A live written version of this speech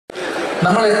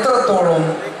നമ്മൾ എത്രത്തോളം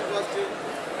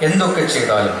എന്തൊക്കെ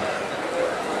ചെയ്താലും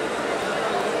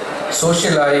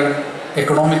സോഷ്യലായും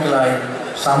എക്കണോമിക്കലായും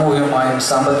സാമൂഹികമായും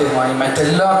സാമ്പത്തികമായും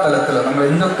മറ്റെല്ലാ തലത്തിലും നമ്മൾ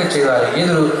എന്തൊക്കെ ചെയ്താലും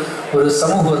ഒരു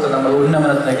സമൂഹത്തെ നമ്മൾ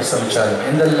ഉന്നമനത്തിലേക്ക് ശ്രമിച്ചാലും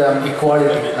എന്തെല്ലാം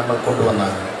ഇക്വാളിറ്റി നമ്മൾ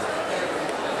കൊണ്ടുവന്നാലും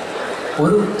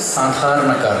ഒരു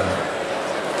സാധാരണക്കാരൻ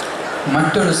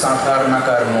മറ്റൊരു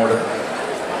സാധാരണക്കാരനോട്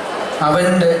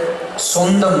അവൻ്റെ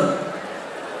സ്വന്തം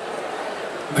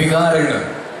വികാരങ്ങൾ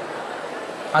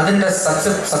അതിൻ്റെ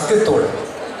സത്യത്തോട്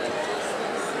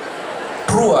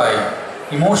ട്രൂ ആയി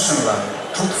ഇമോഷണലായി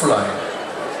ട്രൂത്ത്ഫുള്ളായി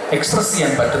എക്സ്പ്രസ്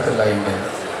ചെയ്യാൻ പറ്റത്തില്ല എങ്കിൽ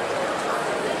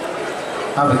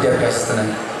ആ വിദ്യാഭ്യാസത്തിന്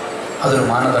അതൊരു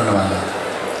മാനദണ്ഡമല്ല.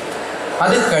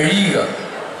 അത് കഴിയുക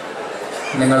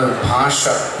നിങ്ങൾ ഭാഷ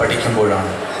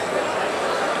പഠിക്കുമ്പോഴാണ്.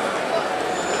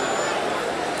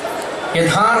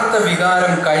 യഥാർത്ഥ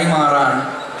വികാരം കൈമാറാൻ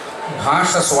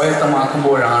ഭാഷ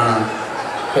സ്വായത്തമാക്കുമ്പോഴാണ്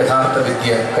യഥാർത്ഥ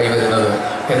വിദ്യ കൈവരുന്നത്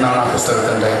എന്നാണ് ആ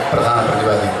പുസ്തകത്തിൻ്റെ പ്രധാന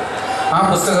പ്രതിപാദ്യം. ആ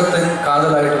പുസ്തകത്തിന്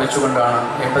കാതലായിട്ട് വെച്ചുകൊണ്ടാണ്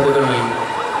 80കളിൽ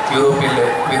യൂറോപ്പിലെ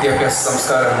വിദ്യാഭ്യാസ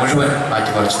സംസ്കാരം മുഴുവൻ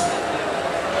മാറ്റിമറിച്ചത്.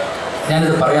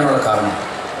 ഞാനിത് പറയാനുള്ള കാരണം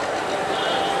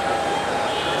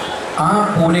ആ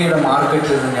പൂനെയുടെ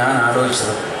മാർക്കറ്റിൽ നിന്ന് ഞാൻ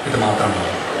ആലോചിച്ചത് ഇത്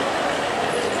മാത്രമാണ്.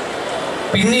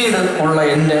 പിന്നീട് ഉള്ള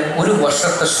എൻ്റെ ഒരു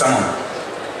വർഷത്തെ ശ്രമം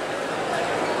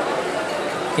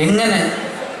എങ്ങനെ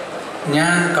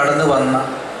ഞാൻ കടന്നു വന്ന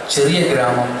ചെറിയ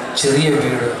ഗ്രാമം, ചെറിയ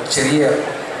വീട്, ചെറിയ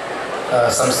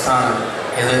സംസ്ഥാനം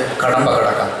ഇത് കടമ്പ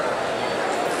കടക്കാം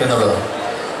എന്നുള്ളതാണ്.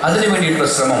 അതിനു വേണ്ടിയിട്ടുള്ള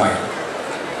ശ്രമമായി.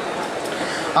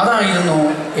 അതായിരുന്നു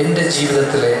എൻ്റെ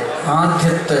ജീവിതത്തിലെ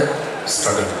ആദ്യത്തെ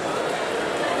സ്ട്രഗിൾ.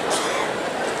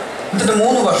 എന്നിട്ട്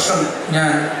 3 വർഷം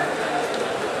ഞാൻ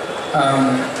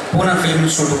പൂന ഫിലിം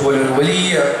ഇൻസ്റ്റിറ്റ്യൂട്ട് പോലെ ഒരു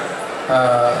വലിയ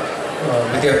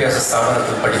വിദ്യാഭ്യാസ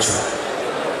സ്ഥാപനത്തിൽ പഠിച്ചു.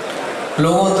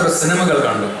 ലോകോത്തര സിനിമകൾ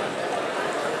കണ്ടു,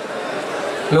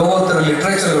 ലോകോത്തര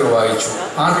ലിറ്ററേച്ചറുകൾ വായിച്ചു,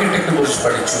 ആർക്കിടെക്റ്റിനെ കുറിച്ച്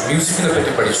പഠിച്ചു, മ്യൂസിക്കിനെ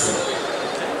പറ്റി പഠിച്ചു.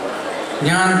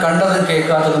 ഞാൻ കണ്ടതും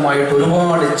കേൾക്കാത്തതുമായിട്ട്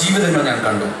ഒരുപാട് ജീവിതങ്ങൾ ഞാൻ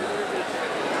കണ്ടു.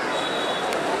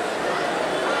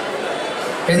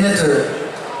 എന്നിട്ട്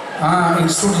ആ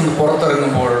ഇൻസ്റ്റിറ്റ്യൂട്ടിൽ നിന്ന്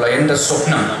പുറത്തിറങ്ങുമ്പോഴുള്ള എൻ്റെ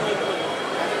സ്വപ്നം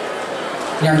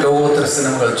ഞാൻ ലോകോത്തര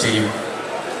സിനിമകൾ ചെയ്യും,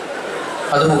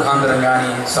 അത് മുഖാന്തരം ഞാൻ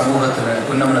ഈ സമൂഹത്തിന്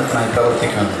ഉന്നമനത്തിനായി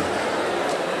പ്രവർത്തിക്കുന്നു.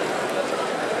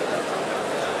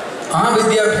 ആ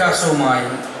വിദ്യാഭ്യാസവുമായി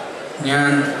ഞാൻ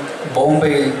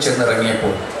ബോംബെയിൽ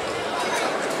ചെന്നിറങ്ങിയപ്പോൾ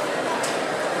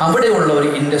അവിടെയുള്ള ഒരു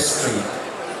ഇൻഡസ്ട്രി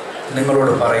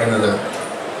നിങ്ങളോട് പറയുന്നത്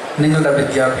നിങ്ങളുടെ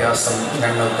വിദ്യാഭ്യാസം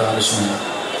ഞങ്ങൾക്ക് ആവശ്യമില്ല.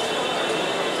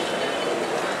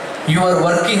 You are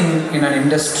working in an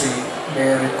industry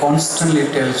where it constantly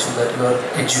tells you that your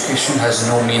education has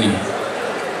no meaning.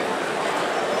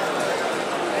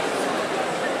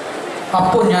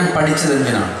 അപ്പോൾ ഞാൻ പഠിച്ചത്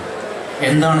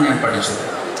എന്താണ് ഞാൻ പഠിച്ചത്?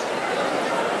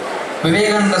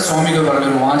 വിവേകാനന്ദ സ്വാമികൾ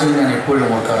പറഞ്ഞൊരു വാചകം ഞാൻ എപ്പോഴും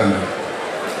ഓർക്കാറുണ്ട്.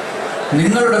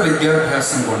 നിങ്ങളുടെ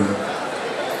വിദ്യാഭ്യാസം കൊണ്ട്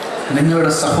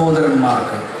നിങ്ങളുടെ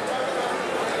സഹോദരന്മാർക്ക്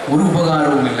ഒരു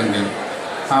ഉപകാരവുമില്ലെങ്കിൽ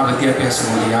ആ വിദ്യാഭ്യാസം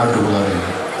കൊണ്ട് യാതൊരു ഉപകാരമില്ല,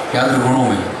 യാതൊരു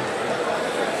ഗുണവുമില്ല.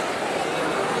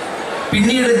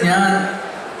 പിന്നീട്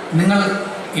നിങ്ങൾ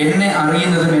എന്നെ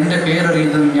അറിയുന്നതും എൻ്റെ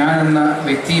പേരറിയുന്നതും ഞാൻ എന്ന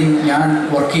വ്യക്തിയും ഞാൻ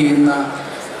വർക്ക് ചെയ്യുന്ന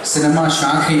സിനിമാ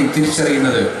ശാഖയും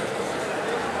തിരിച്ചറിയുന്നത്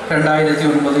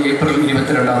 2009 ഏപ്രിൽ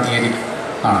 22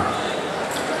 ആണ്.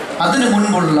 അതിനു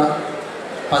മുൻപുള്ള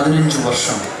 15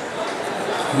 വർഷം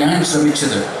ഞാൻ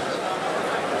ശ്രമിച്ചത്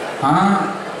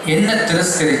എന്നെ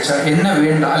തിരസ്കരിച്ച, എന്നെ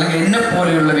വേണ്ട, അല്ലെങ്കിൽ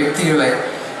എന്നെപ്പോലെയുള്ള വ്യക്തികളെ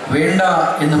വേണ്ട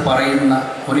എന്ന് പറയുന്ന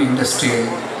ഒരു ഇൻഡസ്ട്രിയിൽ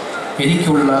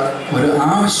എനിക്കുള്ള ഒരു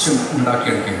ആവശ്യം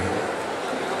ഉണ്ടാക്കിയെടുക്കുകയാണ്.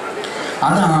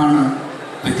 അതാണ്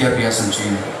വിദ്യാഭ്യാസം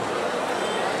ചെയ്യുന്നത്.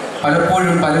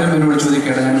 പലപ്പോഴും പലരും എന്നോട്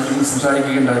ചോദിക്കേണ്ട, ഞാൻ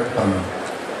സംസാരിക്കേണ്ട പറഞ്ഞു,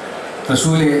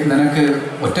 റസൂലെ നിനക്ക്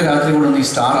ഒറ്റ രാത്രി കൊണ്ട് നീ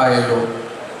സ്റ്റാർ ആയല്ലോ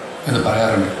എന്ന്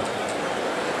പറയാറുണ്ട്.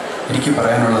 എനിക്ക്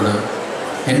പറയാനുള്ളത്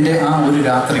എൻ്റെ ആ ഒരു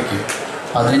രാത്രിക്ക്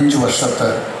 15 വർഷത്തെ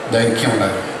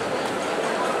ദൈർഘ്യമുണ്ടായിരുന്നു.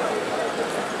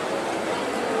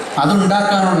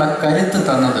 അതുണ്ടാക്കാനുള്ള കരുത്ത്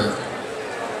തന്നത്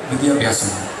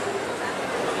വിദ്യാഭ്യാസമാണ്.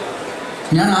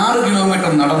 ഞാൻ 6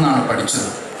 കിലോമീറ്റർ നടന്നാണ് പഠിച്ചത്.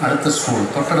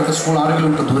 തൊട്ടടുത്ത സ്കൂൾ 6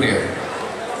 കിലോമീറ്റർ ദൂരെയായിരുന്നു.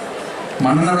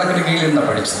 മണ്ണെണ്ണവിളക്കിൻ്റെ കീഴിലിരുന്നാണ്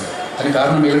പഠിച്ചത്. അതിന്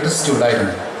കാരണം ഇലക്ട്രിസിറ്റി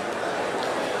ഉണ്ടായിരുന്നു.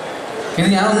 ഇത്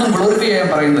ഞാനൊന്നും ഗ്ലോറിഫൈ ചെയ്യാൻ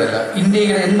പറയുന്നതല്ല.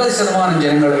 ഇന്ത്യയിലെ 80%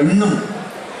 ജനങ്ങൾ ഇന്നും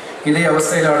ഇതേ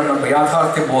അവസ്ഥയിലാണെന്ന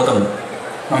യാഥാർത്ഥ്യ ബോധം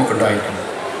നമുക്കുണ്ടായിരിക്കുന്നു.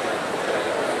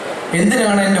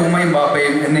 എന്തിനാണ് എൻ്റെ ഉമ്മയും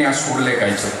ബാപ്പയും എന്നെ ആ സ്കൂളിലേക്ക്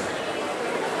അയച്ചത്?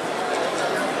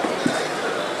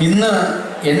 ഇന്ന്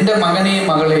എൻ്റെ മകനെയും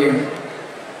മകളെയും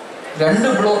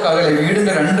 2 ബ്ലോക്ക് അകലെ,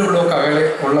 വീടിൻ്റെ 2 ബ്ലോക്ക് അകലെ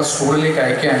ഉള്ള സ്കൂളിലേക്ക്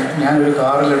അയക്കാൻ ഞാനൊരു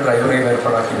കാറിൽ ഡ്രൈവറെ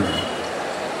ഏർപ്പാടാക്കിയിരുന്നു.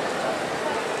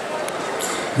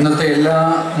 ഇന്നത്തെ എല്ലാ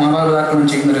മാതാപിതാക്കളും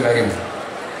ചെയ്യുന്നൊരു കാര്യമാണ്.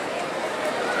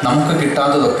 നമുക്ക്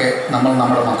കിട്ടാത്തതൊക്കെ നമ്മൾ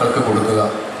നമ്മുടെ മക്കൾക്ക് കൊടുക്കുക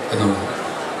എന്നുള്ളത്.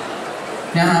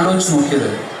 ഞാൻ ആലോചിച്ച് നോക്കിയത്,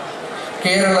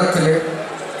 കേരളത്തിൽ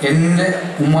എൻ്റെ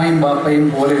ഉമ്മയും ബാപ്പയും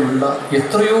പോലെയുള്ള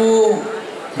എത്രയോ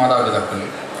മാതാപിതാക്കൾ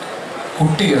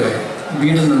കുട്ടികളെ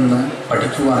വീട്ടിൽ നിന്ന്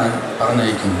പഠിക്കുവാനായി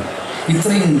പറഞ്ഞയക്കുന്നു.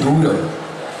 ഇത്രയും ദൂരം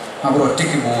അവർ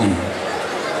ഒറ്റയ്ക്ക് പോകുന്നു.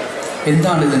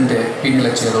 എന്താണ് ഇതിൻ്റെ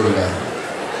പിന്നിലെ ചേതോടുക?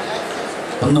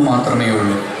 ഒന്ന് മാത്രമേ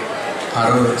ഉള്ളൂ,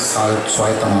 അറിവ്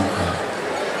സ്വായത്തമാക്കുക,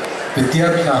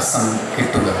 വിദ്യാഭ്യാസം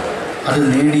കിട്ടുക. അത്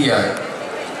നേടിയാൽ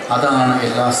അതാണ്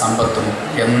എല്ലാ സമ്പത്തും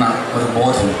എന്ന ഒരു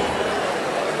ബോധം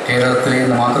കേരളത്തിലെ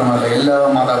എന്ന് മാത്രമല്ല എല്ലാ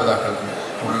മാതാപിതാക്കൾക്കും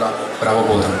ഉള്ള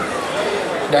ഒരവബോധം.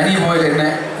 ഡാനി ബോയിൽ എന്നെ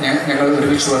ഞങ്ങൾ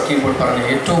ഒരുമിച്ച് വർക്ക് ചെയ്യുമ്പോൾ പറഞ്ഞ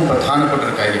ഏറ്റവും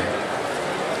പ്രധാനപ്പെട്ടൊരു കാര്യം,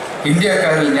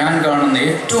 ഇന്ത്യക്കാരിൽ ഞാൻ കാണുന്ന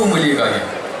ഏറ്റവും വലിയ കാര്യം,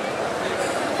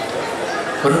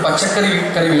 ഒരു പച്ചക്കറി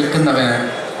വിൽക്കുന്നവന്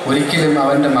ഒരിക്കലും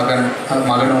അവൻ്റെ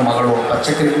മകനോ മകളോ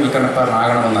പച്ചക്കറി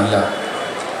വിൽക്കണക്കാരനാകണമെന്നല്ല,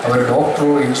 അവർ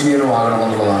ഡോക്ടറോ എഞ്ചിനീയറോ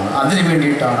ആകണമെന്നുള്ളതാണ്. അതിനു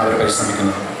വേണ്ടിയിട്ടാണ് അവർ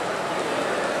പരിശ്രമിക്കുന്നത്.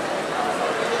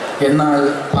 എന്നാൽ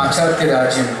പാശ്ചാത്യ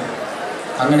രാജ്യം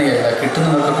അങ്ങനെയല്ല,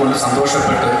 കിട്ടുന്നതൊക്കെ കൊണ്ട്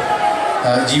സന്തോഷപ്പെട്ട്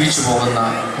ജീവിച്ചു പോകുന്ന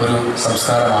ഒരു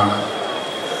സംസ്കാരമാണ്.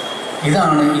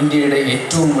 ഇതാണ് ഇന്ത്യയുടെ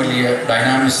ഏറ്റവും വലിയ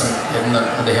ഡൈനാമിസം എന്ന്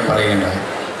അദ്ദേഹം പറയുകയുണ്ടായി.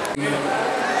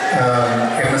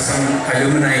 MSM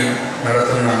അലുമിനായി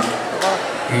നടത്തുന്ന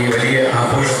ഈ വലിയ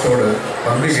ആഘോഷത്തോട്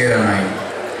പങ്കുചേരാനായി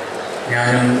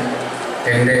ഞാനും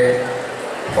എൻ്റെ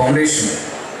ഫൗണ്ടേഷൻ,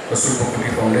 റസൂൽ പൂക്കുട്ടി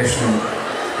ഫൗണ്ടേഷനും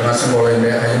MSM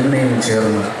കോളേജിൻ്റെ അലുമിനയും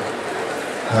ചേർന്ന്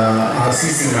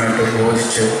RCCയുമായിട്ട്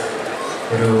യോജിച്ച്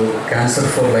ഒരു ക്യാൻസർ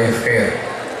ഫോർ ലൈഫ് കെയർ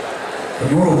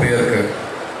 100 പേർക്ക്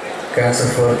ക്യാൻസർ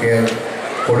ഫോർ കെയർ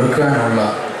കൊടുക്കാനുള്ള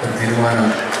ഒരു തീരുമാനം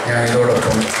ഞാൻ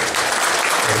ഇതോടൊപ്പം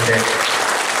എൻ്റെ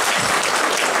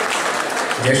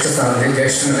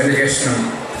ജ്യേഷ്ഠനും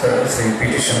ശ്രീ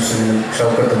PT ഷംസുദ്ദീനും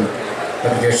ഷൗക്കത്തും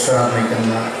ജ്യേഷ്ഠനാഥ്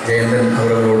നയിക്കുന്ന ജയന്തൻ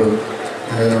അവരോടും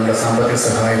അതിനുള്ള സാമ്പത്തിക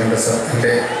സഹായം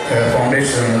എൻ്റെ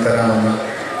ഫൗണ്ടേഷനിൽ നിന്ന് തരാമെന്ന്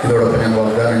ഇതോടൊപ്പം ഞാൻ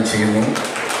വാഗ്ദാനം ചെയ്യുന്നു.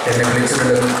 എന്നെ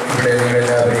വിളിച്ചതിലും ഇവിടെ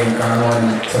നിങ്ങളെല്ലാവരെയും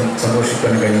കാണുവാനും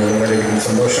സന്തോഷിക്കാനും കഴിഞ്ഞത് വളരെയധികം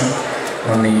സന്തോഷം.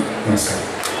 നന്ദി, നമസ്കാരം.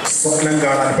 സ്വപ്നം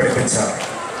കാണാൻ പഠിപ്പിച്ച,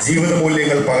 ജീവിത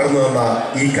മൂല്യങ്ങൾ പകർന്നു തന്ന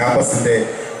ഈ ക്യാമ്പസിൻ്റെ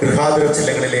ഗൃഹാതുര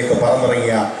ജില്ലകളിലേക്ക്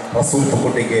പറന്നിറങ്ങിയ റസൂൽ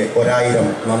പൂക്കുട്ടിക്ക് 1000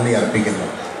 നന്ദി അർപ്പിക്കുന്നു.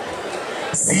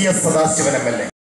 CS Sadasivan MLA.